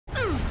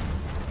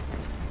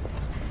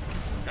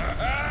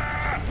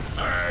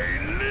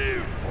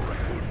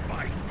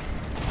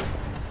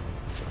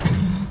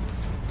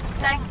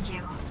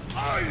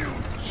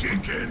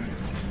chicken.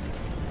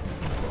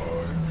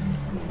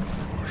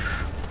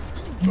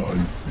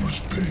 Life is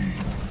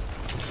pain,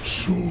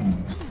 so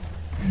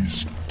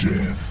is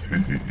death.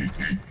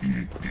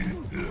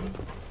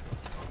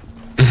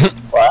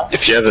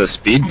 If you have a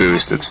speed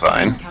boost, it's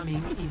fine.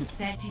 In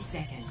 30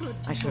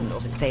 seconds. I shouldn't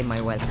overstay my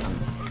welcome.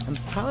 I'm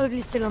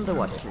probably still on the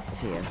watch list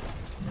here.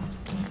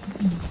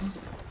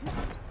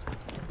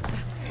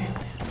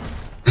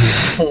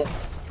 I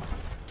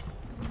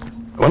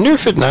wonder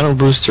if it nano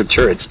boosts her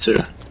turrets too.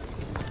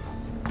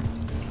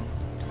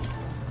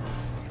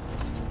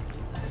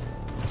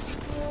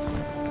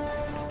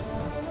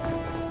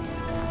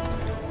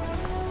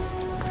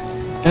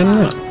 I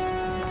don't know.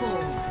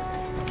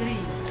 4, 3,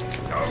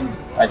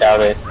 2, I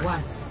doubt it.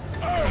 1.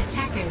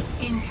 Attackers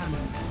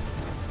incoming.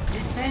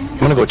 Defend. I'm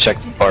gonna go check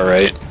the far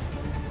right,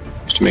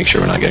 just to make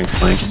sure we're not getting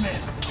flanked.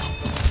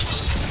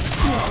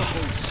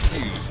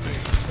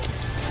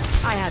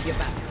 I have your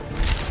back.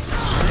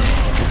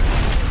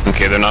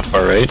 Okay, they're not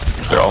far right.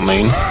 They're all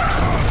main.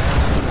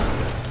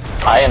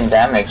 I am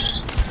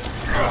damaged.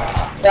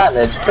 Yeah,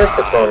 that's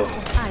critical.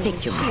 I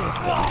think you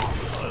seriously.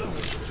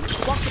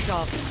 Walk the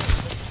dog.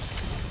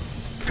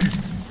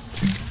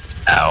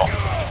 Ow.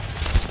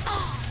 I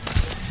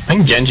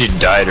think Genji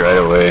died right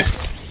away.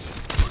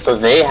 So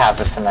they have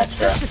a Symmetra.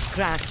 Just a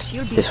scratch.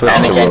 You'll be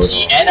And a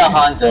Genji and a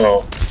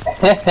Hanzo.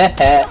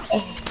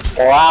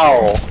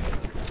 Wow.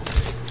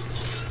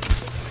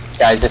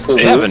 Guys, if we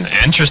They have an lose,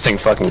 interesting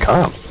fucking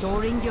comp.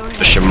 storing your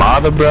The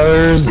Shimada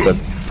brothers,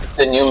 it's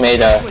the new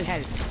meta. will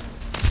help.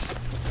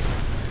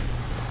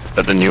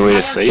 that the new way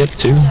to say it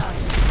too?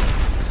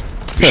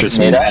 We should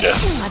Meta? meta.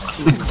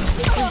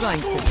 You're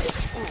going to.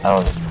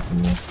 Oh.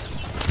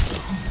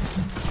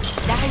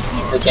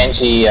 The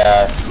Genji,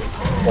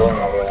 going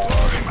over there.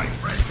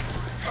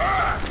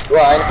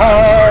 Run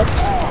hard!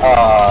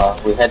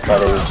 We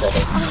headbutted each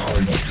other.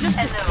 Just a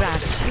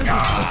scratch. You'll be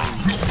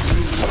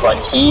But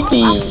he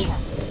did.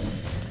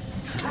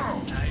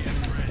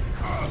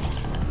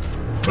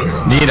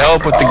 Need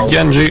help with the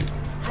Genji.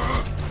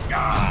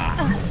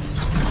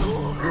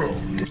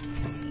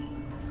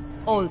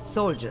 Old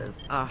soldiers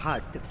are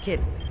hard to kill.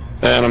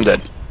 And I'm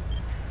dead.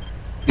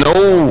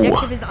 No!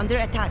 Objective is under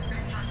attack.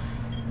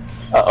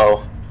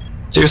 Uh-oh.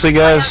 Seriously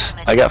guys,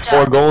 I got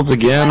 4 golds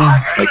again.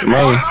 Like, am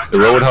I the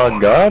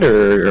Roadhog god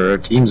or our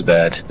team's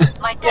bad?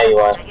 My Yeah, you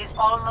are. teleporter is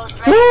almost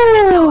ready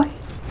to deploy.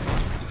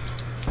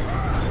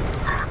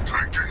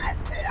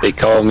 They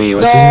call me,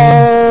 what's his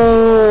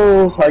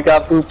No! I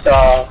got booped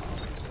off.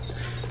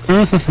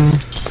 name?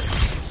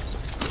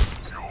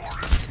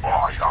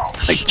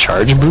 Like,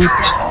 charge boot?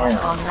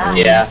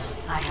 Yeah.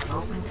 I have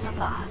opened the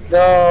box.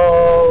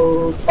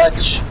 No!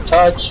 Touch!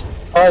 Touch!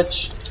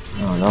 Touch!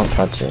 No, don't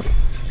touch it.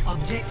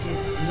 Objective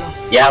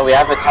lost. Yeah, we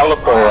have a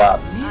teleport up.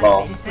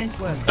 Well, Defense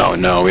work. Oh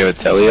no, we have a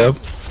telly up?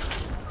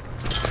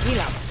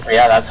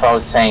 yeah, that's what I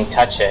was saying.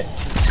 Touch it.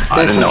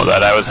 I didn't know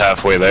that, I was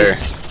halfway there.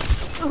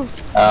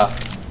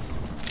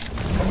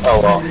 Oh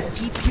well.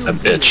 A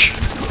bitch.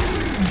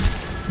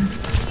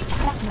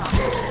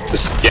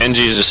 This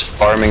Genji is just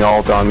farming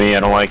ult on me, I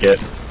don't like it.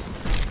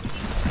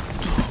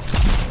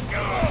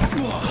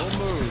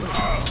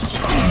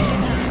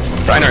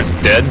 Reinhardt's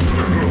dead.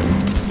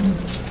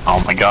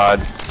 Oh my god.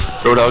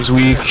 Roadhog's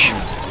weak.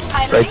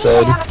 Right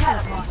side.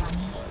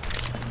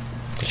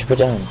 Push it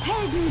down.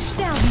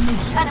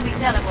 Enemy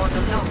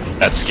teleporter located.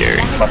 That's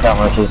scary. Fuck out,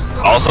 Murphy.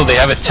 Also, they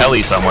have a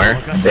telly somewhere.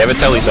 They have a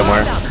telly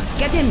somewhere.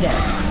 Get in there.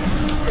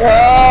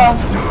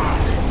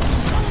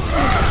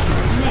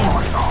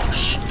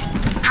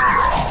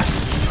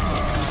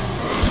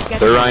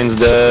 Their Ryan's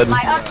dead.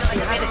 My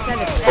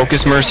ultimate is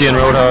Focus Mercy and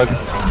Roadhog.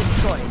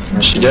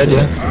 Is she dead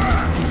yet?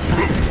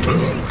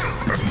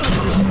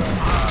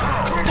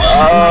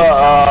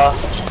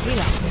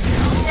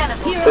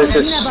 This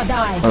is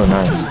Oh,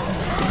 nice.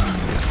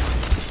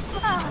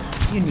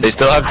 They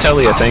still have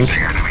telly, I think.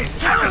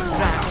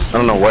 I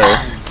don't know where.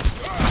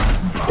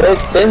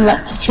 it's in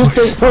that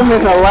stupid room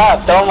in the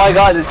left. Oh my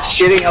god, it's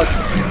shitting out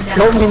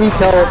so many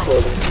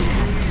teleporters.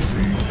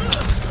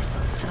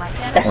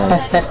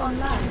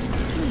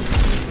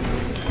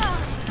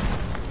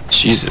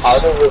 Jesus. How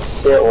does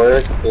this shit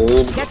work,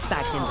 dude? Get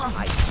back in the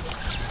fight.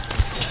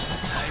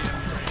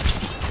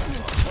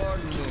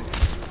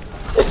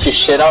 If you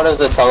shit out of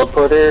the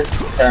teleporter,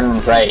 turn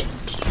right.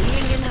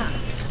 Healing enough.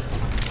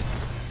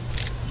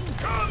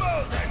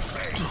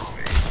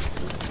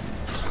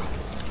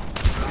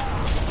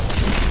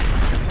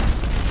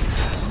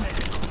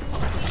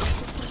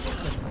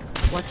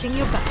 Watching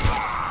your back.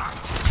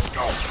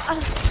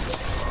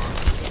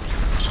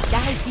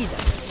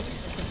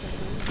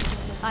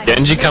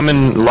 Genji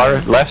coming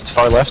left,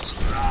 far left.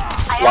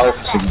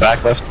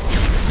 Back left.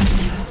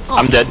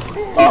 I'm dead.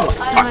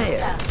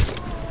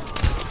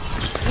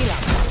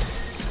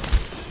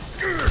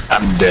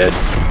 I'm dead.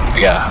 I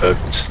got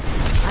hooked.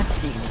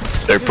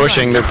 They're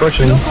pushing, they're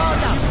pushing.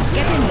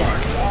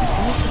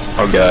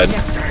 Oh god.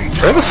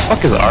 Where the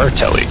fuck is our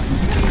telly?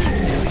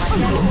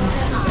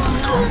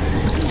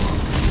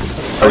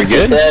 Are we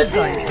good?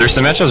 There's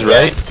Symmetra's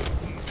right.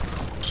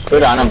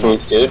 Put on a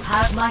boost, dude.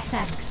 Have my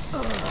thanks.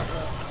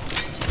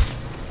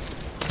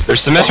 Their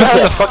Symmetra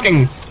has a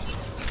fucking...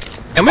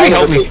 Somebody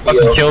help me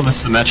fucking kill the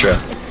Symmetra.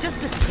 It's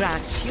just a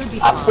scratch. You'll be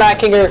I'm fine.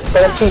 smacking her,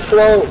 but I'm too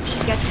slow.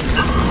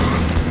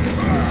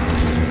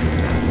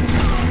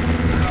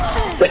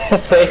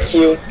 Thank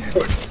you.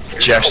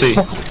 She actually...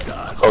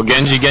 Oh,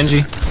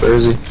 Genji. Where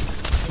is he?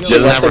 She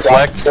doesn't have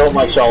reflect. So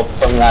much ult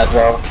from that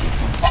though.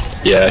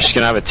 Yeah, she's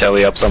gonna have a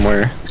telly up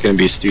somewhere. It's gonna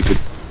be stupid.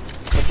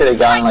 I could have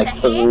gotten like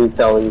 3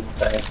 tellies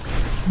there.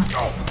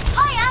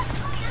 Hiya!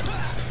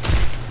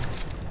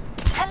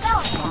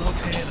 Hello.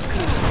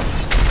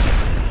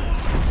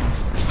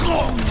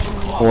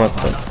 What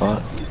the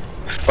fuck?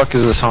 Fuck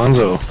is this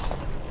Hanzo?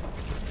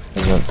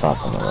 He's up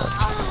top on the left.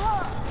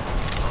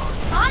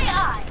 Hiya!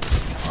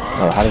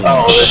 Oh, how did you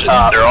Oh, Shit,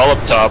 they're all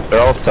up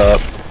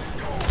top.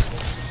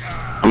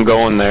 I'm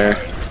going there.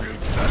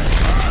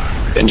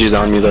 Genji's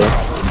on me though.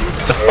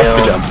 What the fuck?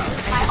 Good job.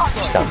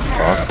 got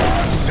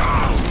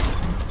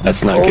fucked?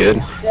 That's not good.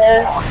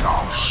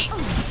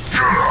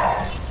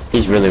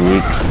 He's really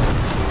weak.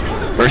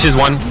 Mercy's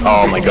one.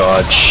 Oh my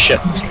god, shit.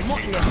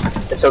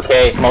 It's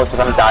okay, most of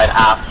them died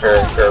after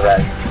the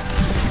res.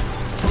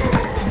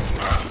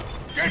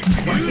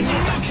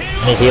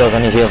 I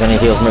need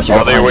heals, Mercy.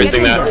 Oh, they're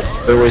wasting that.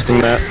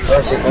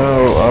 Mercy,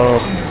 oh.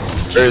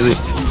 Where is he?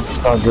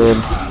 It's all good.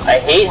 I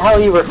hate how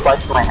he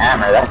reflects my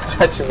hammer, that's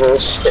such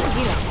bullshit.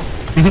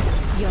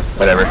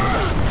 Whatever.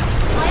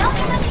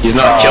 He's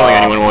not killing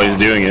anyone while he's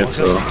doing it,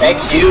 so... Thank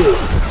you!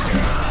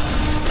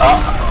 Oh,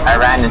 I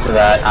ran into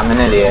that, I'm an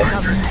idiot.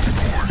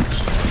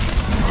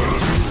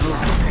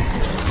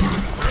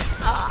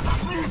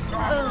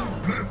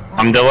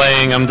 I'm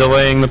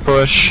delaying the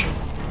push.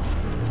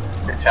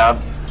 Good job.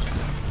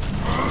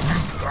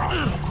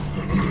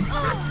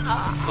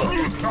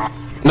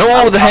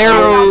 No, the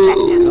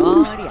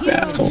Harrow!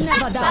 Asshole.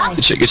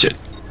 Good shit.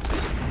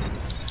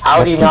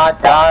 How'd he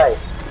not die?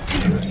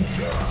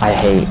 I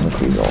hate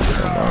McCreevil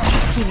so much.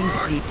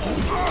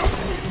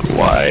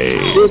 Why?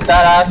 Shoot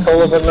that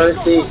asshole of a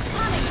Mercy.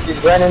 He's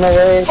running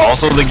away.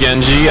 Also the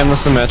Genji and the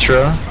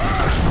Symmetra.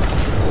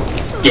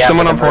 Keep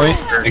someone on point.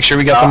 Make sure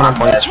we got someone on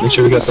point.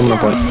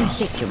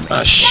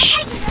 Ah,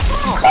 shh.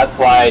 That's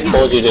why I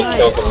told you to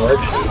kill the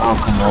Mercy. Oh,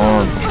 come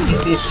on.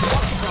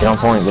 Get on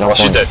point, Oh,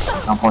 she's dead.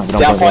 Get on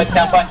point.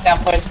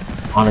 Stand point.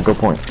 On a good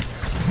point.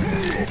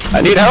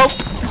 I need help!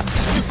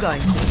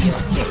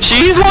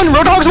 She's one!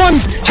 Roadhog's one!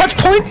 Touch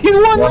point! He's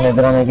one!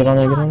 Get on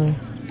there.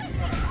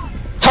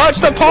 Touch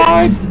the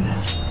point!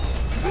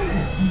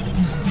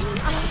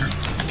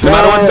 No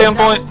matter what, stay on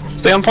point.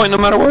 Stay on point no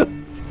matter what.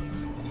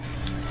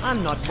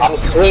 I'm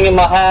swinging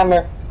my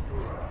hammer.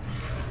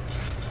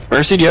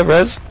 Mercy, do you have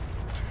res?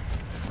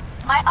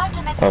 My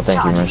ultimate Oh,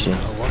 thank you, Mercy.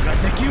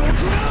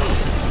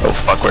 Oh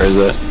fuck, where is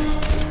it?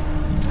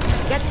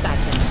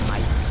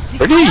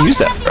 Where do you use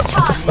that from?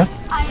 What the fuck?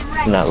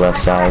 On that left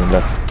side,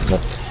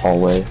 left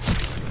hallway.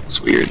 It's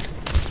weird.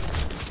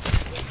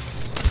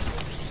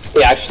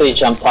 He actually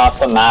jumped off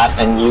the map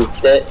and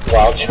used it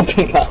while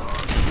jumping up.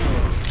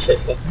 Just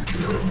kidding.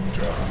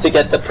 To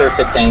get the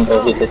perfect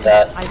angle, he did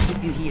that. I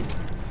keep you healed.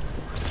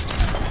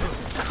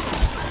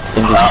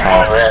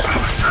 Rip.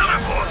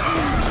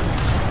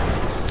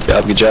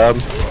 Good job.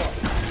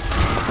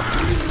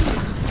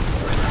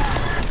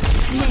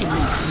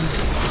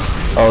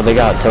 Oh, they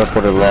got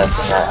teleported left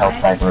in that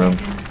health pack room.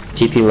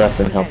 TP left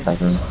in health pack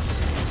room.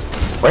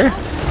 Where?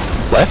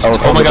 Left? Oh,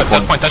 Oh my god,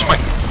 touch point.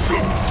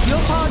 You're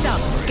powered up.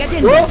 Get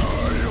in.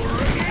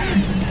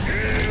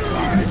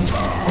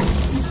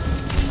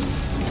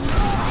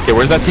 Okay,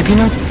 where's that TP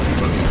now?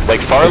 Like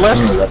far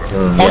left? Left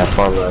room. Yeah,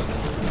 far left.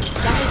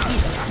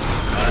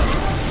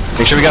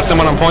 Make sure we got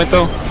someone on point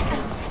though.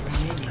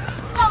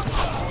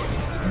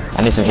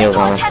 I need some heals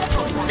on her.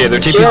 Yeah, their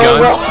TP's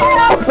gone.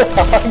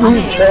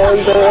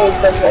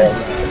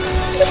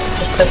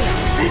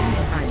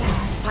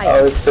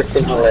 Oh, it's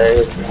freaking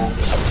hilarious, man.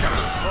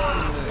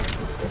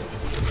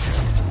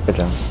 Good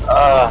job.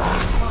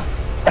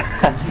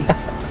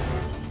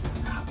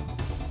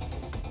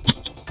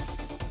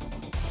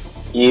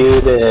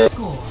 You did.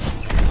 Score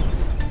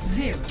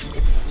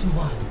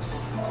 0-1.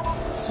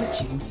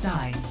 Switching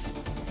sides.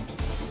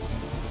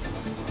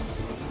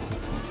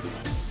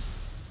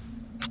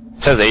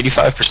 It says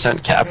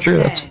 85% capture?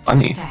 That's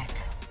funny. Attack.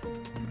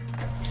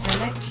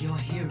 Select your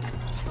hero.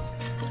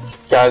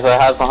 Guys, I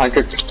have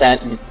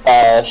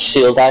 100%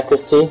 shield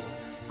accuracy.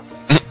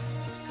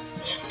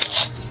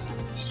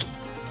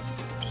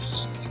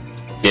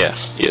 Yeah.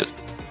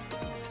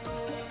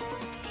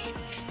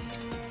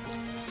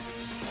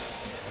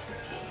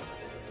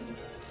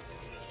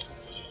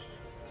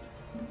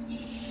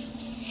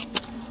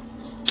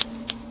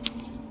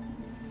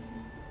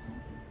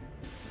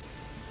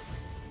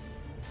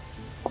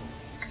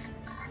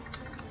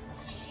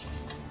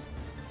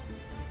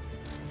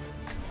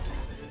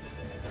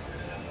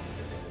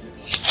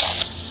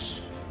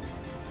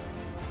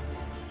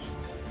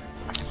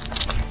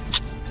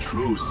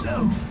 True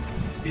self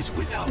is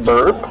without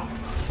Burp.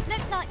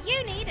 Looks like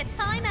you need a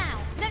timeout.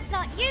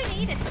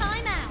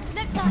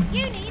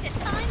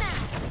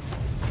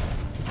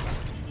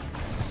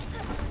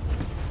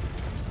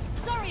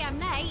 Sorry I'm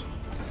late.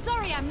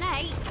 Sorry I'm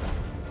late.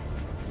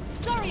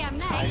 Sorry I'm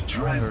I late.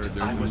 dreamt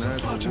I was a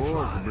for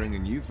butterfly.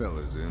 bringing you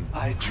fellas in.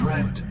 I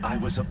dreamt I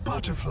was a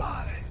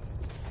butterfly.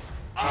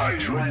 I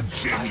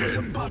dreamt I was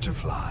a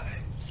butterfly.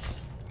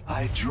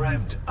 I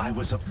dreamt I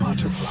was a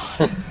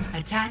butterfly.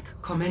 Attack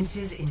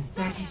commences in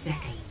 30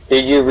 seconds.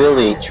 Did you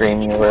really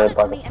dream you were a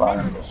To meet a butterfly?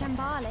 member of the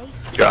Shambali.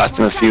 You asked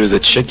him if he was a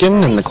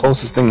chicken, and the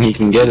closest thing he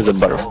can get is a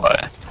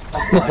butterfly.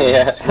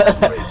 Yeah.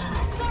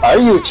 Are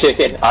you a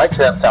chicken? I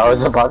dreamt I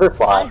was a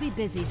butterfly. I'll be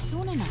busy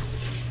soon enough.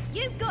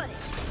 You've got it.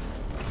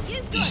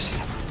 You've got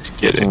it. Just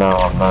kidding. No,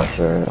 I'm not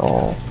sure at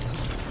all.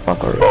 Fuck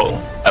her.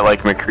 Oh, I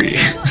like McCree.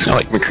 I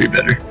like McCree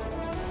better.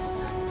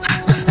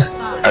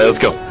 Alright, let's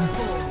go.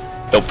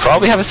 They'll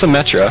probably have a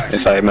Symmetra.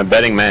 If I'm a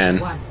betting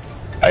man,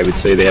 I would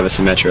say they have a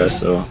Symmetra,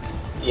 so...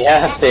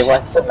 Yeah, if they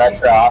went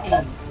Symmetra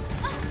offense.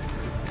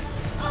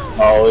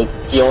 Oh,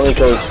 he only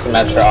goes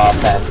Symmetra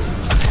offense.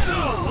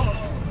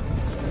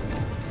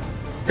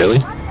 Really?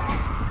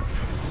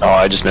 Oh,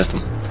 I just missed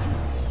him.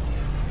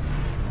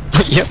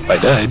 Yep, I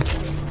died.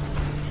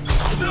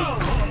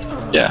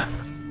 Yeah.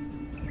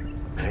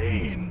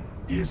 Pain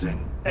is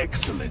an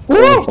excellent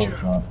Woo!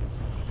 teacher.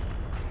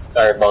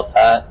 Sorry about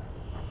that.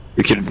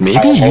 We could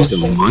maybe use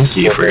a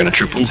monkey if we're gonna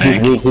triple He's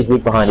tank. weak, he's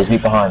weak behind, he's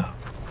weak behind.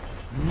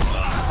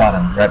 Got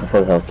him, right before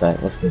the health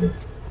pack, let's get it.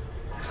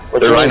 What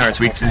The you mean? Reinhardt's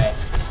weak too.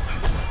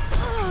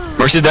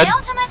 Mercy's dead. My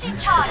ultimate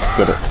is charged.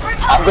 Get it.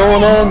 I'm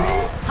going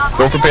in!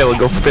 Go for payload,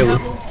 go for payload.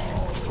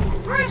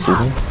 Excuse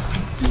me?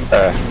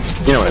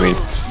 You know what I mean.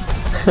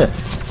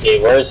 Hey,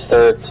 where's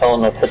their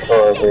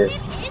teleporter?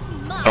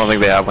 I don't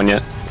think they have one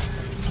yet.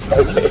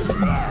 Okay.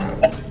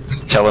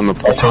 Tell him a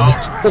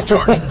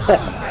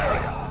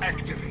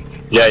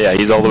Yeah,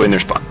 he's all the way in their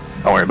spawn.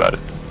 Don't worry about it.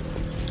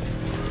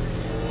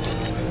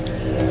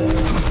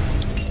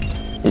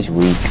 He's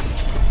weak.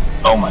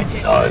 Oh my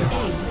god.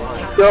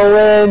 Go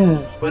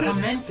in!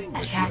 Commence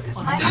attack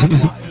My on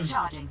ultimate is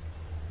charging.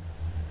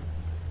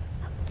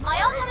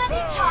 My ultimate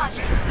is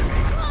charging.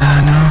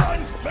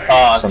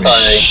 Oh,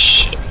 sorry.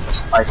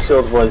 My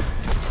shield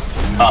was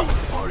up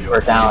or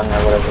down or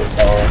whatever you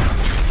call it.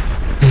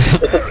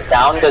 If it's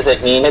down, does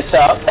it mean it's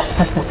up?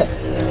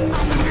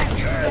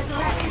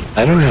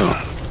 I don't know.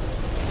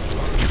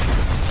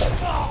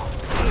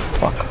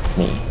 Fuck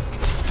me.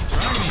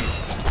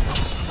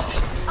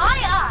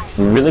 Aye,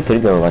 We really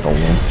could go like a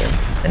Winston,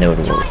 and it would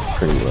work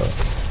pretty well.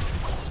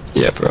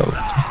 Yeah, bro.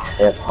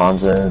 They have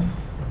Hanzo,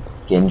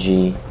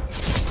 Genji,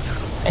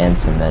 and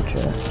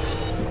Symmetra.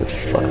 Good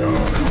fuck.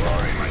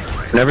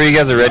 Whenever you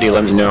guys are ready,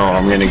 let me know.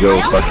 I'm gonna go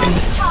aye. fucking...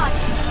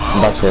 I'm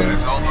about to...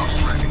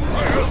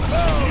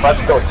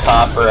 Let's go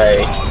top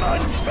right.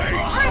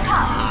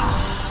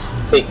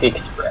 Let's take the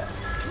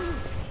express.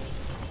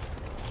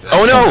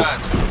 Oh no!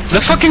 The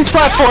fucking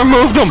platform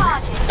moved them!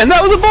 And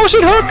that was a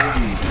bullshit hook!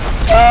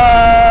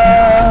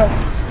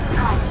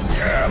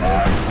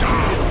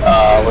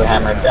 We're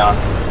hammered down.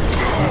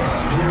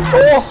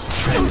 Experience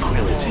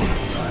tranquility.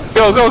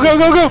 Go!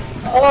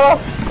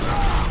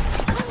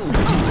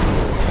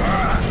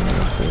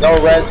 No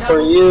res for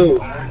you.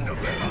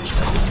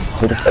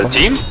 Who the The fuck?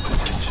 team?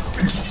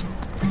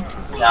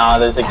 Nah,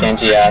 there's a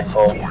Genji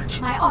asshole.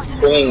 My ultimate.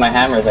 Swinging my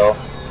hammer though.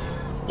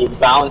 He's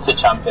bound to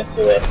jump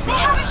into it. They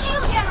have a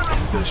shield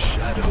generator. The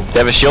shadow They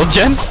have a shield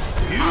gen?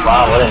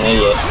 Wow, what an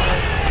idiot.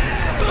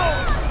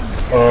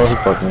 Oh, he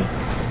fucked me.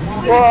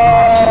 Whoa!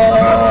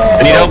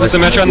 I need help with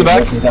Symmetra on the back?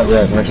 Mercy's got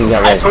res, Mercy's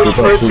got I res. pushed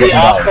Mercy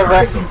off the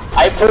map.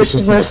 I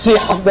pushed Mercy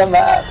off the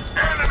map.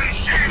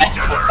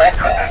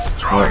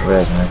 What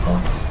res,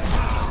 Mercy?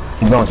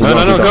 Keep going, keep No,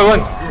 going, no, keep go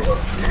going. on.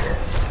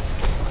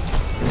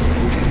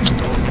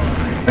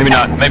 Maybe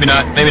not.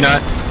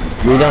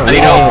 We don't, I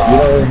need help. we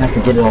don't even have to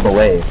get it all the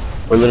way.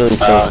 We're literally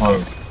so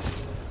close.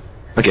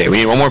 Okay, we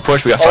need one more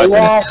push. We got Oh 5 yeah,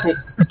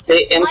 minutes.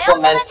 they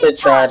implemented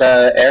that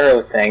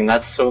arrow thing.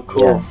 That's so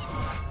cool.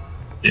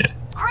 Yeah.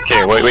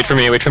 Okay, wait for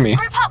me. Group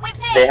up with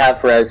me. They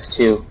have res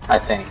too, I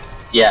think.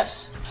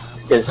 Yes,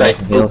 because I Nice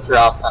deal. moved her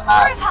off the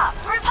map.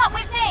 Group up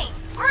with me.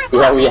 Group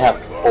Yeah, up. we have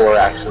 4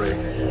 actually.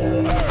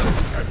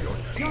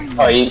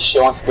 Oh, she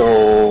wants to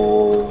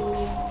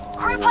go.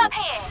 Group up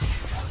here.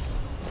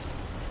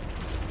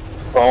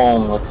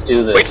 Boom, let's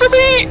do this. Wait for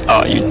me!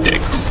 Oh, you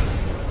dicks.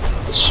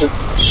 Shoot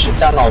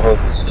down all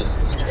those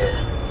useless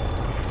turrets.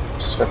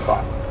 Just for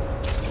fun.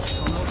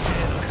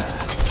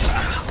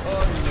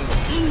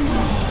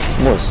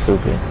 More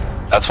stupid.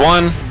 That's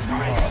one.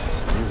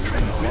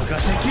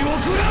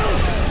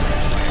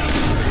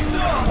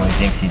 Oh, he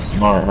thinks he's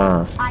smart,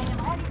 huh?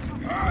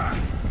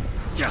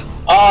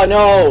 Oh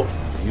no!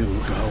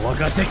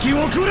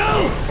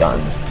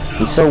 Done.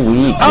 He's so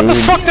weak, How the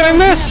dude. fuck did I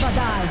miss?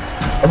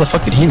 How the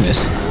fuck did he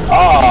miss?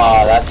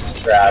 Oh,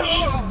 that's trash.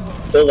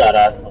 Kill that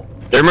asshole.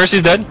 Their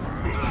Mercy's dead.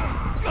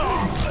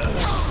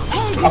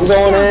 I'm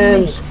going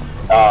in!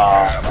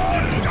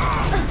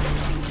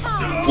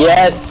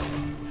 Yes!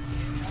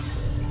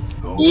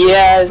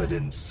 Yes!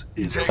 confidence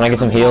is Can I get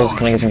some heals?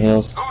 Can I get some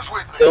heals?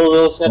 Kill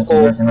those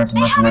nipples.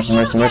 Mercy,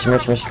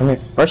 come here.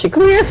 Mercy,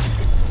 come here!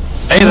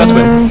 Hey, that's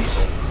win.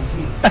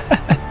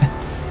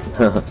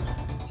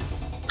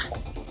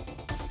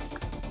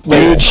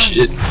 Dude,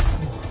 shit.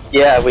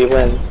 Yeah, we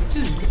win.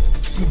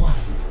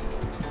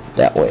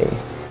 That way.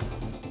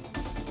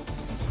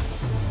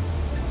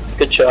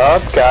 Good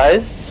job,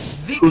 guys.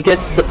 Who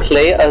gets to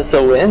play as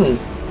a win?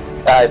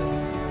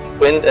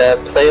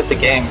 Play of the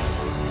game.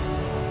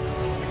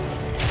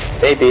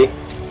 Maybe.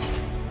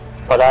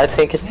 But I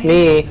think it's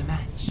me.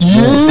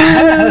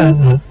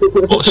 Yeah!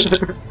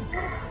 Bullshit.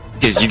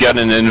 Cause you got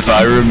an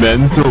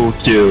environmental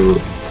kill.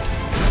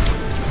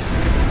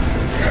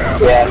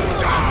 Yeah.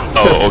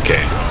 Oh,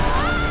 okay.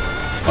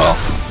 Well.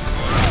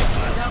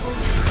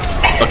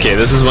 Okay,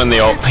 this is when they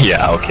all.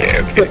 Yeah,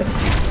 okay, okay.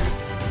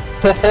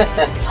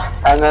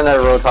 And then I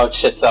Roadhog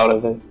shits out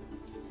of it.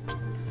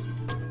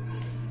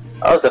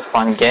 That was a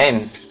fun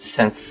game,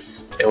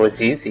 since it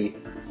was easy.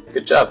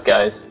 Good job,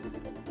 guys.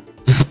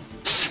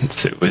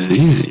 Since it was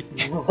easy.